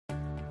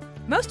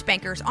Most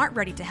bankers aren't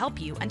ready to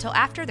help you until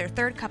after their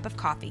third cup of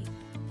coffee.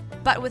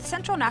 But with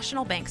Central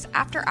National Bank's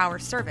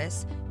after-hours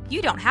service,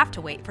 you don't have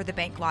to wait for the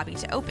bank lobby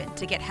to open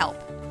to get help.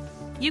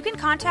 You can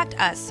contact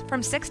us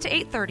from 6 to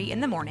 8:30 in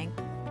the morning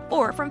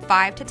or from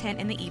 5 to 10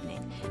 in the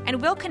evening,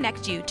 and we'll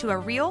connect you to a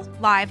real,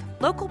 live,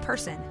 local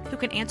person who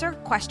can answer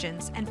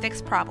questions and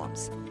fix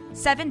problems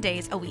 7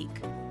 days a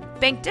week.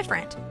 Bank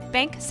different.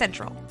 Bank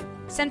Central.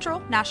 Central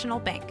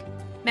National Bank.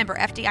 Member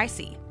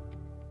FDIC.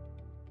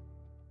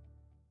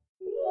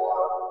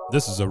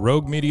 This is a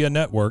Rogue Media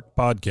Network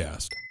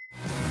podcast.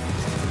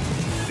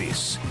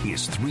 This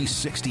is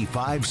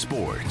 365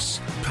 Sports,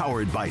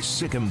 powered by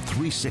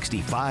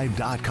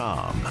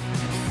Sikkim365.com.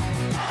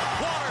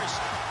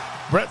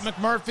 Brett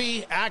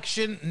McMurphy,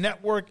 Action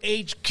Network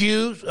HQ.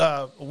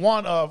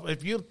 One of,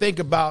 if you think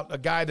about a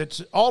guy that's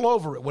all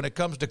over it when it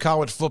comes to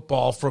college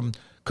football, from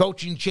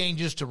coaching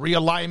changes to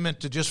realignment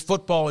to just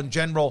football in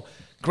general.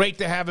 Great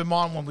to have him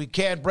on when we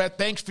can. Brett,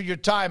 thanks for your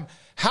time.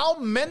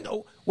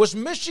 Was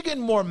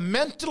Michigan more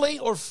mentally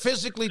or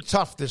physically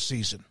tough this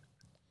season?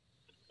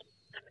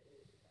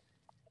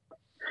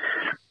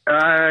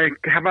 How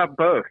about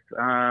both?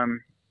 I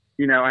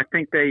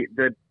think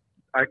the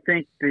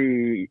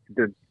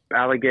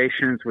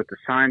allegations with the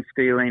sign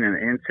stealing and the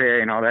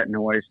NCAA and all that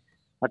noise,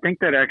 I think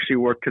that actually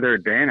worked to their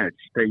advantage.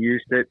 They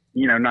used it,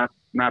 not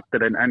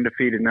that an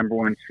undefeated number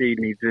one seed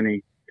needs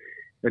any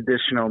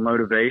additional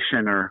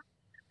motivation or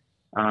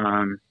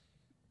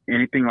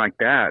anything like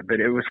that,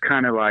 but it was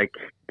kind of like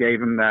gave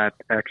them that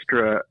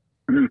extra,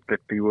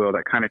 if you will,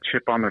 that kind of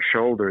chip on their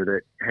shoulder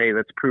that, hey,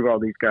 let's prove all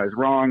these guys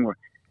wrong.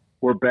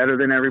 We're better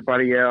than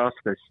everybody else.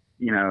 That's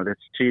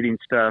cheating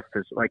stuff.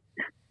 Is like,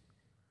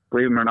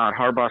 believe it or not,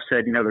 Harbaugh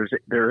said,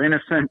 they're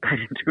innocent. They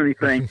didn't do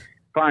anything.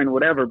 Fine,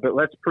 whatever. But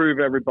let's prove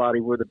everybody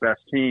we're the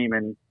best team,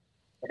 and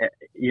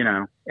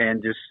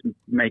and just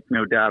make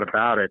no doubt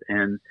about it.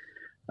 And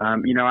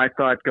I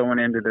thought going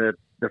into the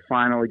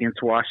final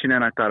against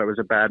Washington, I thought it was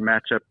a bad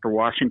matchup for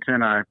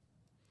Washington. I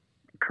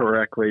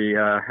correctly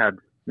had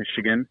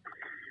Michigan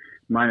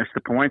minus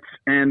the points,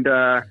 and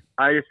I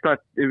just thought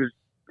it was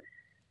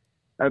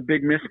a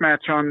big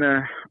mismatch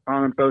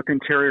on both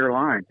interior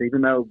lines.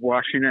 Even though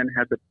Washington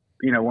had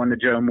won the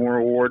Joe Moore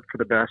Award for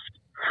the best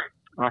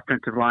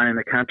offensive line in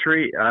the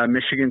country,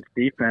 Michigan's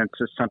defense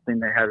is something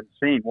they haven't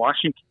seen.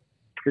 Washington,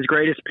 as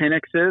great as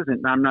Penix is,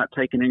 and I'm not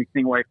taking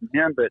anything away from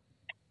him, but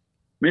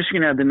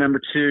Michigan had the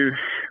number 2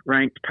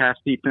 ranked pass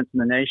defense in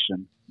the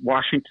nation.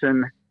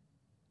 Washington,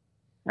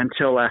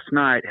 until last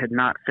night, had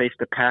not faced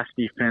a pass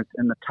defense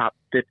in the top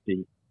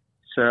 50.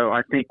 So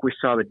I think we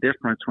saw the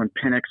difference when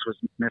Penix was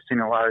missing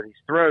a lot of these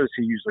throws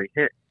he usually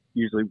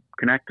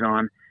connected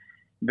on,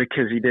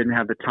 because he didn't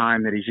have the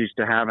time that he's used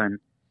to having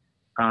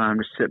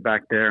to sit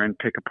back there and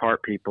pick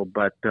apart people.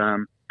 But,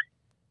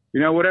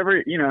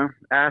 whatever,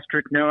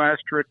 asterisk, no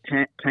asterisk,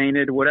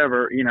 tainted,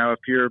 whatever, if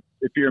you're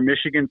a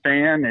Michigan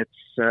fan, it's,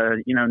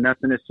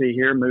 nothing to see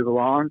here, move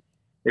along.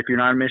 If you're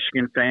not a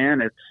Michigan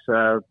fan, it's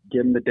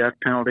give them the death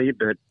penalty,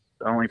 but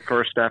only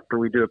first after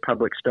we do a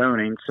public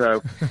stoning.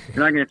 So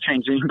you're not going to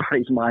change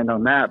anybody's mind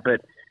on that,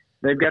 but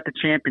they've got the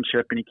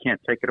championship and you can't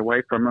take it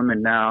away from them.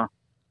 And now,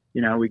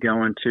 we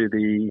go into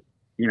the,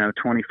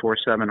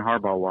 24/7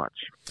 Harbaugh watch.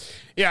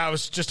 Yeah, I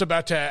was just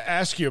about to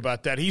ask you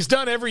about that. He's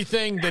done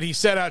everything that he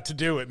set out to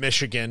do at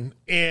Michigan,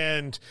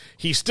 and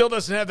he still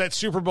doesn't have that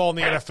Super Bowl in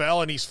the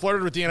NFL, and he's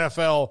flirted with the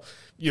NFL,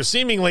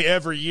 seemingly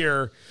every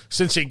year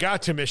since he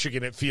got to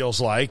Michigan, it feels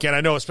like. And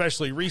I know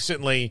especially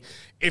recently,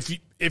 if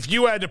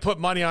you had to put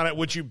money on it,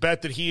 would you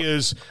bet that he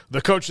is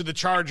the coach of the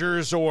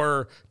Chargers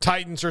or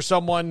Titans or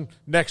someone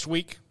next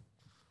week?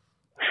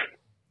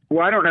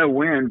 Well, I don't know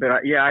when, but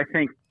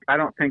I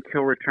don't think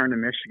he'll return to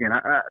Michigan.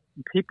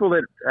 People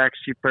that are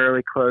actually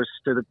fairly close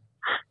to the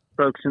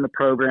folks in the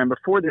program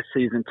before this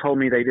season told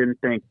me they didn't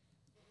think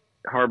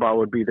Harbaugh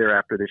would be there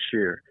after this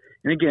year.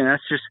 And again,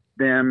 that's just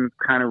them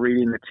kind of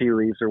reading the tea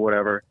leaves or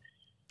whatever.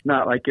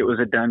 Not like it was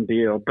a done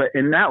deal.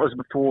 And that was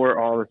before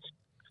all this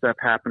stuff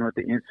happened with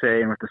the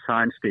NCAA and with the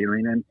sign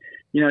stealing. And,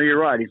 you're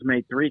right. He's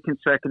made 3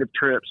 consecutive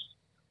trips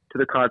to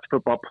the college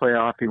football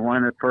playoff. He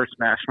won the first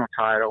national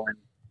title in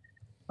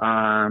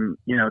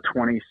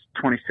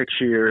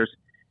 26 years.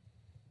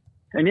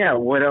 And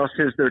what else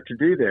is there to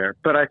do there?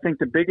 But I think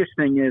the biggest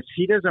thing is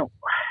he doesn't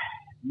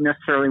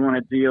necessarily want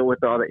to deal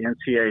with all the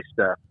NCAA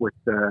stuff, with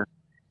the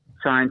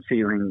sign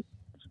stealing,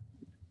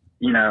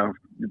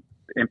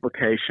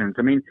 implications.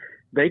 I mean,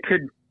 they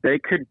could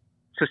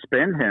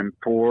suspend him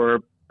for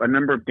a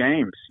number of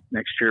games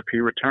next year if he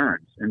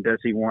returns. And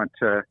does he want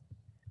to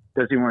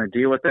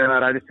deal with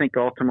that? I just think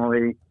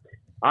ultimately,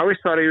 I always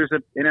thought he was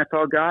an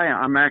NFL guy.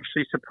 I'm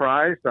actually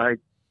surprised. I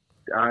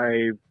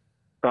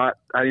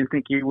didn't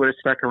think he would have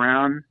stuck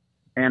around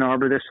Ann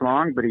Arbor this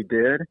long, but he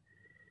did,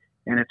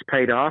 and it's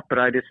paid off. But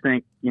I just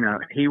think,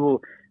 he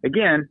will,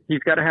 again, he's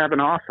got to have an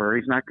offer.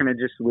 He's not going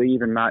to just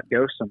leave and not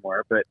go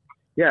somewhere. But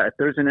if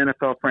there's an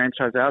NFL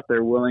franchise out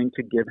there willing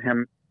to give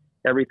him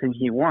everything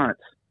he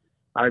wants,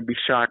 I'd be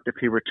shocked if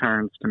he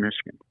returns to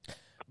Michigan.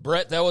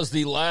 Brett, that was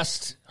the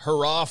last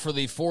hurrah for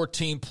the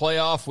 4-team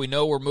playoff. We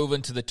know we're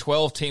moving to the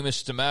 12-team. It's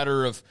just a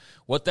matter of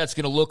what that's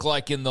going to look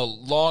like in the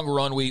long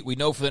run. We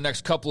know for the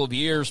next couple of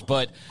years,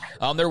 but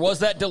there was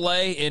that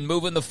delay in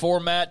moving the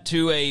format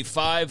to a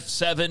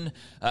 5-7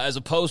 as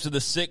opposed to the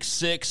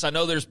 6-6. I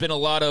know there's been a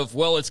lot of,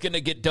 well, it's going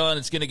to get done,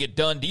 it's going to get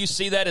done. Do you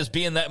see that as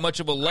being that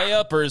much of a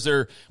layup, or is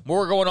there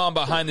more going on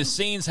behind the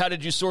scenes? How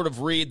did you sort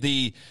of read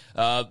the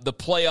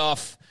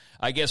playoff,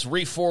 I guess,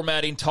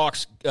 reformatting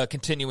talks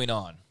continuing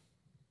on?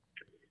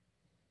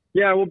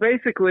 Yeah, well,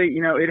 basically,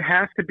 it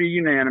has to be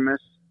unanimous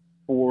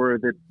for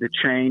the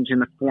change in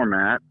the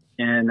format,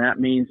 and that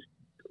means,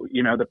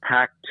 the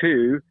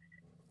Pac-2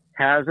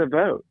 has a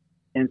vote,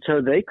 and so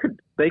they could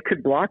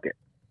block it.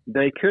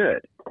 They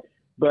could,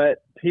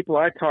 but people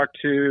I talk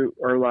to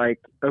are like,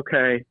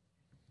 okay,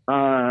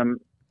 Oregon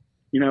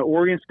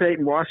State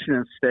and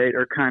Washington State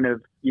are kind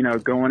of,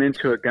 going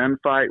into a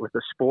gunfight with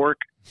a spork,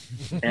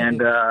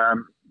 and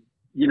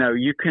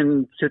you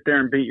can sit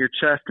there and beat your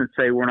chest and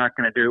say, we're not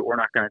going to do it. We're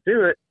not going to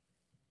do it.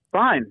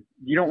 Fine.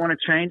 You don't want to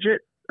change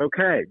it?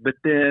 Okay. But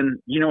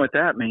then you know what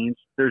that means.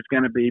 There's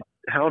going to be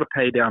hell to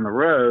pay down the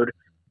road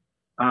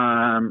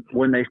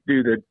when they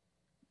do the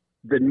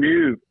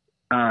new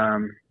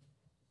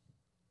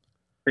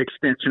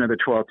extension of the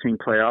 12-team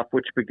playoff,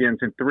 which begins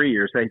in 3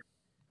 years.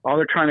 All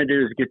they're trying to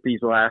do is get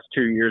these last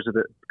 2 years of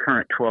the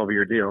current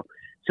 12-year deal.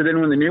 So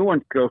then when the new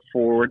ones go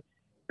forward,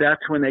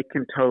 that's when they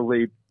can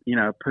totally,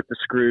 put the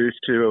screws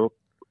to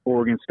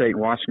Oregon State and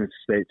Washington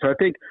State. So I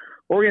think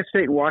Oregon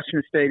State and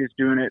Washington State is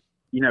doing it,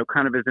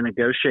 kind of as a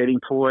negotiating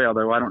ploy,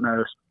 although I don't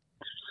know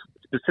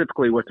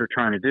specifically what they're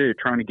trying to do,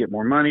 trying to get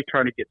more money,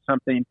 trying to get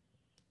something,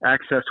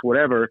 access,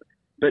 whatever.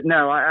 But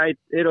no,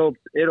 it'll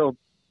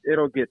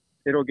get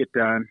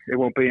done. It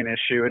won't be an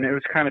issue. And it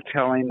was kind of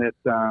telling that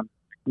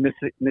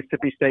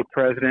Mississippi State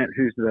president,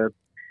 who's the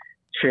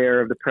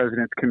chair of the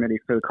President's Committee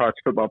for the College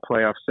Football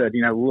Playoff, said,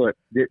 look,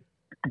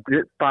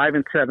 5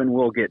 and 7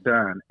 will get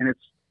done. And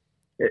it's,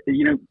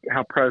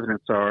 how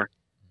presidents are.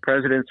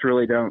 Presidents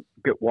really don't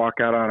walk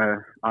out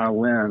on a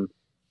limb.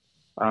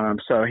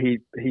 So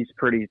he's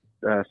pretty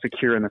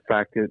secure in the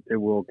fact that it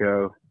will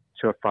go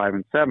to a 5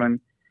 and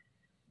 7,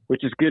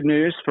 which is good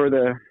news for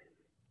the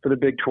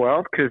Big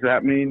 12, because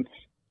that means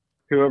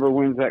whoever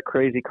wins that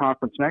crazy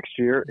conference next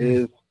year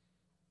is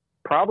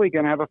probably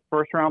going to have a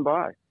first round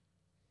bye.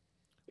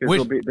 Because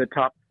it'll be the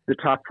top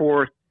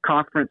 4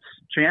 conference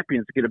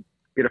champions get a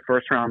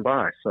first round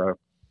bye. So.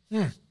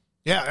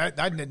 Yeah,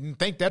 I didn't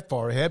think that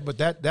far ahead, but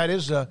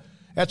that's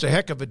a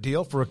heck of a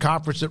deal for a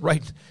conference that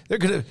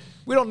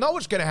we don't know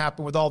what's going to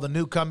happen with all the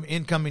new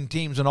incoming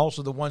teams and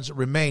also the ones that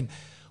remain.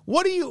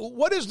 What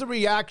is the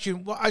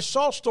reaction? Well, I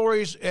saw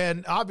stories,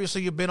 and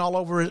obviously you've been all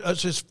over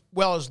as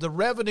well as the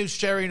revenue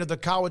sharing of the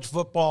college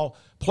football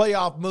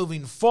playoff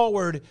moving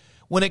forward.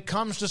 When it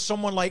comes to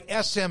someone like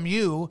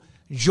SMU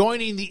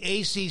joining the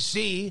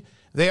ACC,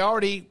 they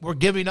already were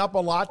giving up a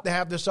lot to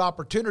have this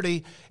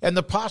opportunity, and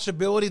the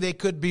possibility they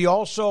could be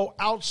also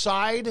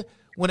outside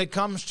when it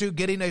comes to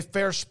getting a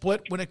fair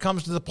split when it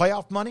comes to the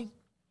playoff money?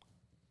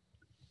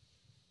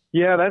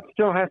 Yeah, that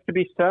still has to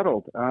be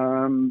settled.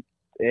 And,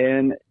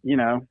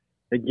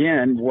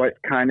 again, what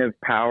kind of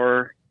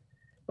power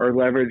or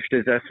leverage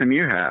does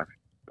SMU have?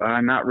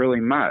 Not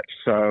really much.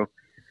 So,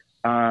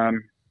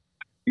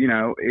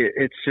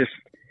 it's just,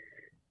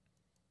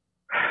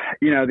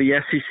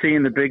 the SEC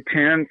and the Big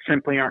Ten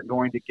simply aren't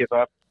going to give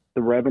up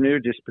the revenue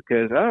just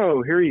because,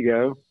 oh, here you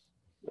go.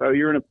 Oh,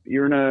 you're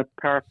in a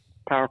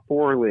Power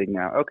 4 league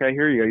now. Okay,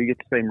 here you go. You get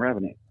the same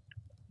revenue.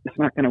 It's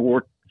not going to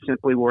work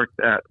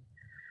that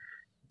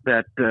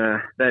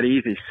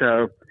easy.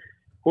 So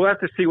we'll have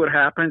to see what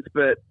happens.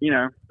 But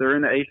they're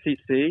in the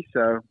ACC,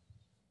 so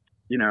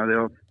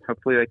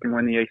hopefully they can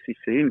win the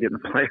ACC and get in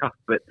the playoff.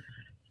 But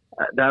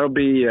that'll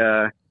be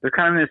they're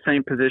kind of in the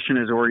same position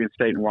as Oregon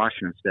State and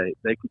Washington State.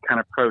 They can kind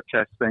of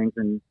protest things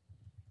and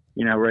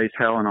raise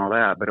hell and all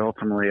that. But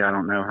ultimately, I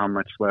don't know how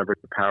much leverage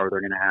or power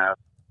they're going to have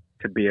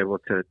to be able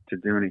to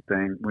do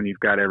anything when you've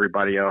got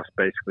everybody else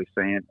basically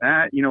saying,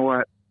 you know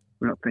what,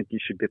 we don't think you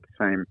should get the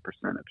same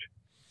percentage.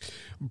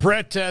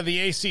 Brett, the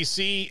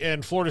ACC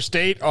and Florida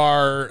State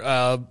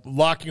are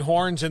locking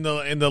horns in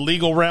the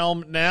legal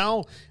realm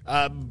now.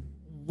 How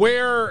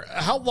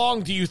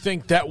long do you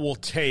think that will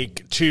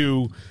take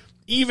to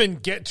even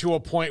get to a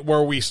point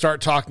where we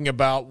start talking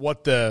about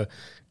what the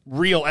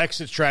real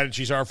exit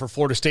strategies are for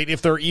Florida State,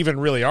 if there even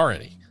really are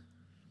any?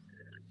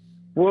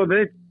 Well,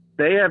 they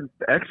have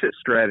exit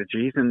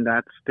strategies, and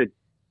that's to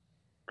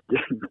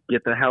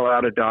get the hell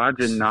out of Dodge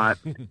and not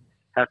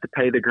have to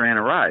pay the grant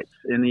of rights.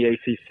 And the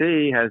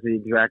ACC has the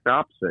exact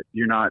opposite.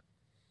 We're not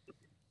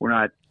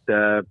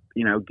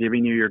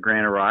giving you your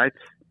grant of rights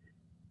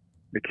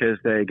because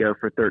they go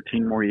for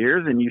 13 more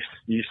years, and you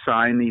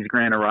sign these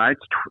grant of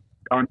rights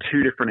on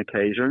 2 different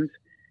occasions.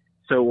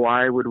 So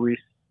why would we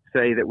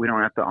say that we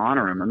don't have to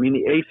honor them? I mean,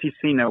 the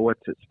ACC know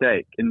what's at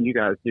stake, and you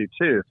guys do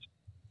too.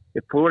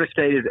 If Florida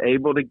State is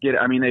able to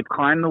they've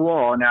climbed the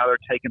wall and now they're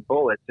taking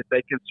bullets. If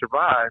they can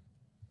survive,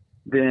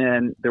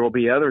 then there will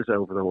be others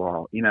over the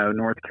wall. You know, the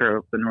North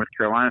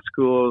Carolina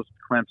schools,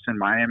 Clemson,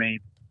 Miami,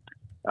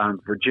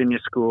 Virginia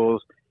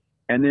schools,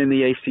 and then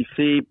the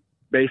ACC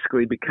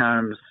basically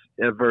becomes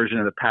a version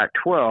of the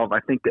Pac-12. I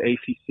think the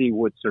ACC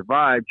would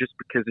survive just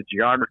because of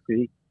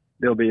geography.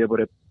 They'll be able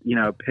to, you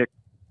know, pick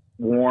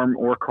warm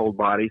or cold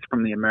bodies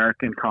from the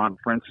American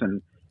Conference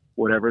and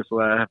whatever's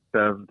left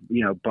of,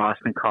 you know,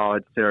 Boston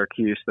College,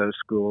 Syracuse, those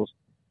schools.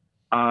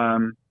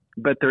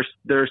 But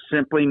there's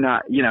simply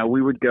not, you know,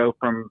 we would go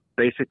from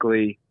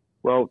basically,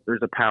 well,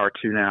 there's a Power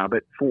 2 now,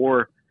 but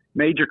 4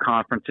 major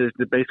conferences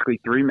to basically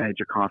 3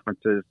 major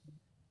conferences,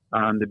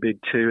 the Big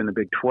 2 and the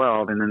Big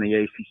 12, and then the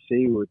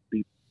ACC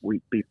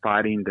would be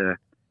fighting to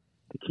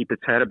keep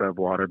its head above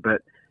water.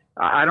 But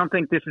I don't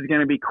think this is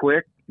going to be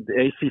quick.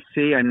 The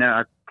ACC, I know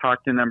I've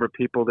talked to a number of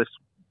people this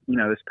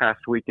past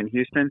week in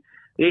Houston.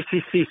 The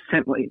ACC is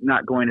simply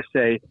not going to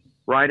say,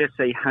 write us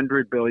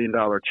 $100 billion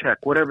check,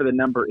 whatever the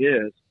number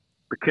is,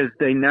 because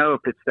they know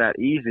if it's that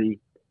easy,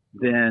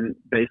 then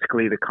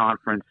basically the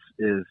conference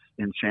is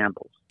in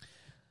shambles.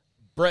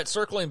 Brett,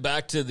 circling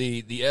back to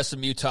the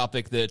SMU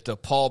topic that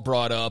Paul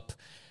brought up,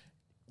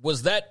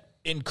 was that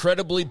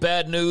incredibly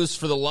bad news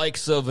for the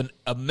likes of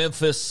a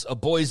Memphis, a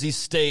Boise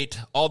State,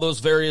 all those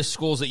various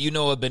schools that you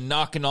know have been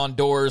knocking on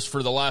doors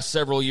for the last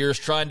several years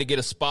trying to get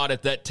a spot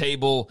at that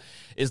table?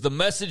 Is the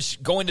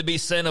message going to be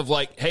sent of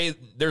like, hey,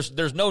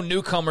 there's no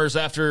newcomers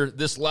after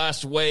this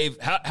last wave?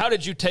 How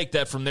did you take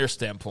that from their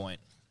standpoint?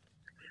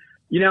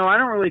 You know, I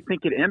don't really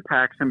think it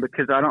impacts them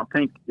because I don't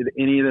think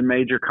any of the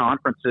major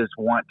conferences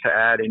want to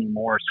add any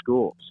more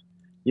schools.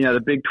 You know, the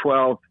Big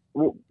 12,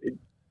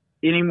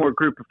 any more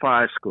Group of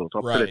 5 schools,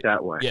 I'll put it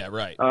that way. Yeah,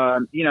 right.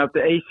 You know, if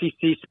the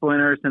ACC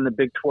splinters and the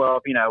Big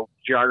 12, you know,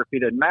 geography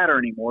doesn't matter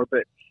anymore,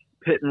 but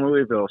Pitt and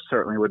Louisville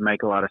certainly would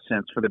make a lot of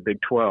sense for the Big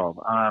 12.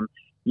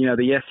 You know,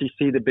 the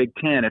SEC, the Big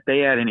 10, if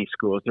they add any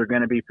schools, they're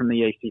going to be from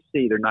the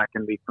ACC. They're not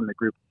going to be from the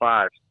Group of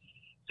 5s.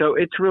 So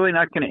it's really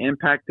not going to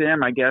impact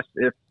them. I guess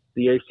if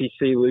the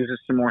ACC loses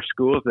some more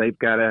schools, they've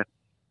got to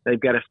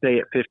stay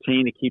at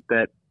 15 to keep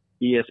that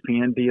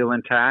ESPN deal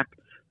intact.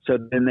 So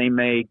then they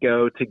may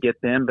go to get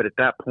them, but at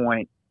that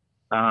point,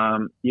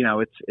 you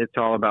know, it's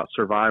all about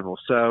survival.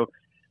 So,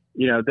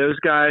 you know, those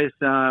guys,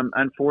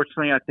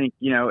 unfortunately, I think,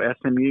 you know,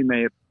 SMU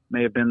may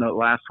have been the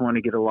last one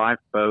to get a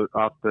lifeboat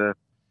off the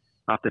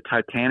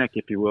Titanic,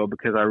 if you will,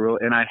 because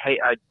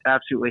I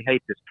absolutely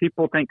hate this.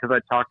 People think because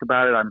I talk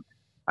about it,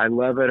 I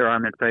love it or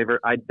I'm in favor.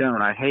 I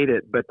don't. I hate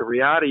it. But the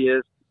reality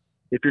is,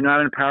 if you're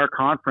not in a power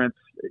conference,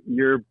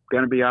 you're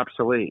going to be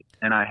obsolete,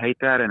 and I hate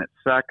that, and it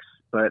sucks.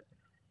 But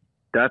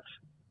that's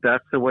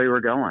the way we're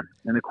going.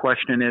 And the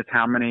question is,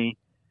 how many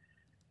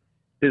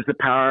does the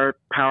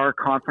power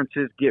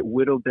conferences get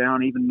whittled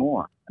down even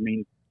more? I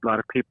mean, a lot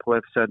of people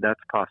have said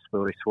that's a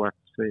possibility, so we'll have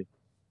to see.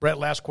 Brett,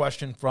 last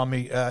question from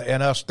me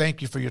and us.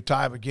 Thank you for your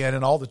time again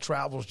and all the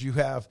travels you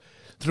have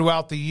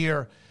throughout the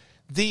year.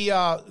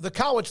 The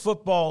college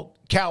football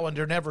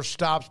calendar never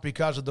stops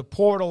because of the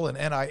portal and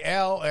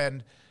NIL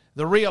and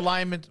the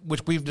realignment,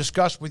 which we've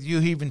discussed with you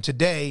even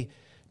today.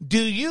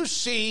 Do you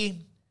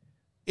see,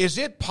 is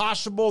it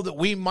possible that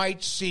we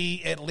might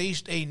see at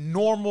least a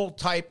normal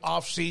type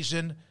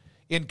offseason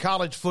in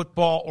college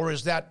football, or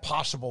is that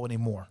possible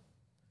anymore?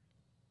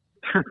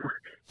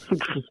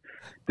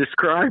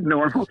 Describe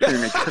normal to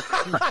me.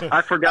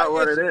 I forgot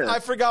what it is. I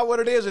forgot what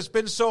it is. It's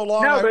been so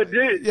long. No, but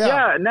dude,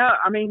 no.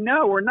 I mean,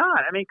 no, we're not.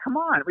 I mean, come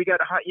on. We got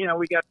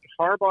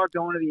Harbaugh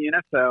going to the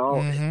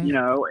NFL, you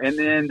know, and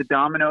then the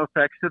domino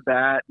effects of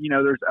that. You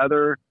know, there's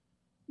other,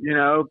 you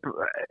know,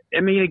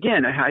 I mean,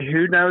 again,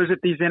 who knows if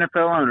these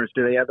NFL owners,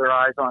 do they have their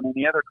eyes on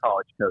any other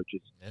college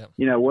coaches? Yep.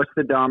 You know, what's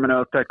the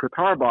domino effect with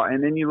Harbaugh?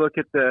 And then you look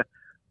at the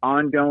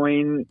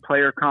ongoing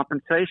player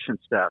compensation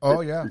stuff.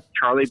 Oh, yeah.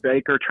 Charlie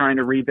Baker trying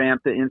to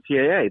revamp the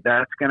NCAA.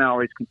 That's going to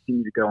always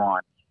continue to go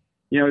on.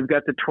 You know, we've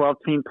got the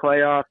 12-team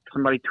playoff.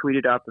 Somebody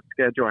tweeted out the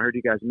schedule. I heard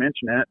you guys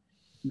mention it.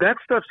 That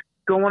stuff's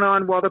going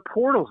on while the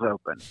portal's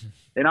open.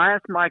 And I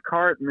asked Mike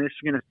Hart,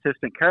 Michigan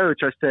assistant coach,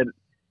 I said,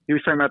 he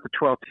was talking about the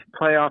 12-team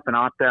playoff and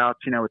opt-outs,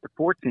 you know, with the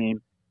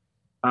 4-team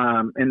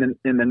in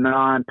the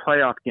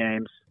non-playoff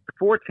games, the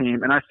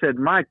 4-team. And I said,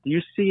 Mike, do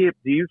you see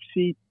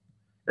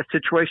a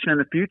situation in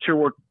the future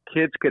where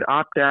kids could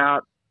opt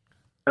out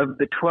of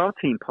the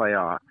 12-team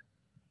playoff?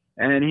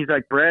 And he's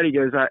like, Brad, he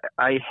goes,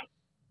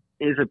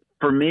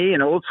 for me,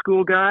 an old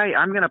school guy,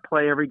 I'm going to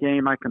play every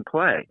game I can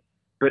play,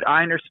 but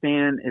I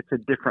understand it's a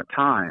different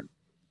time.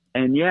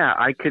 And yeah,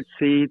 I could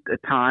see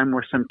a time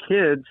where some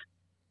kids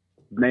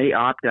may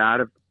opt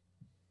out of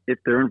if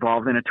they're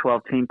involved in a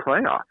 12-team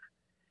playoff.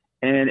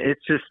 And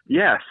it's just,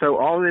 yeah. So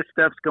all this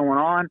stuff's going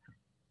on.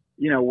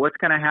 You know, what's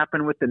going to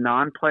happen with the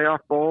non-playoff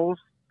bowls?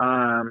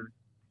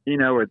 You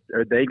know,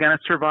 are they going to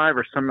survive,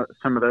 or some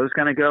of those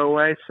going to go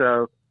away?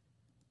 So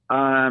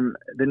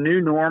the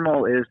new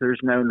normal is there's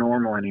no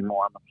normal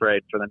anymore, I'm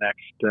afraid, for the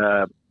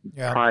next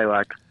probably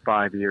like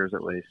 5 years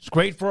at least. It's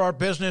great for our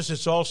business.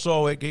 It's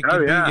also it can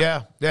be.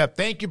 Yeah.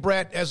 Thank you,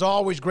 Brett. As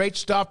always, great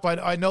stuff.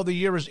 I know the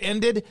year has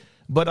ended,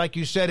 but like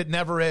you said, it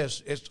never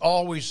is. It's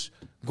always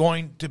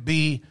going to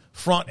be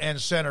front and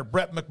center.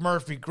 Brett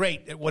McMurphy,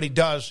 great at what he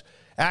does.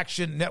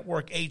 Action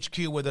Network HQ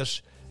with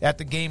us at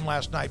the game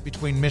last night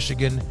between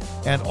Michigan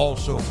and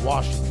also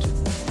Washington.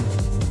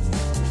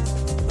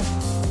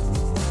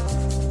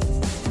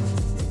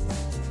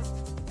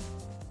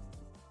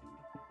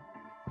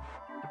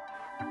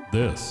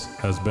 This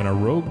has been a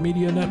Rogue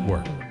Media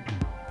Network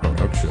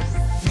production.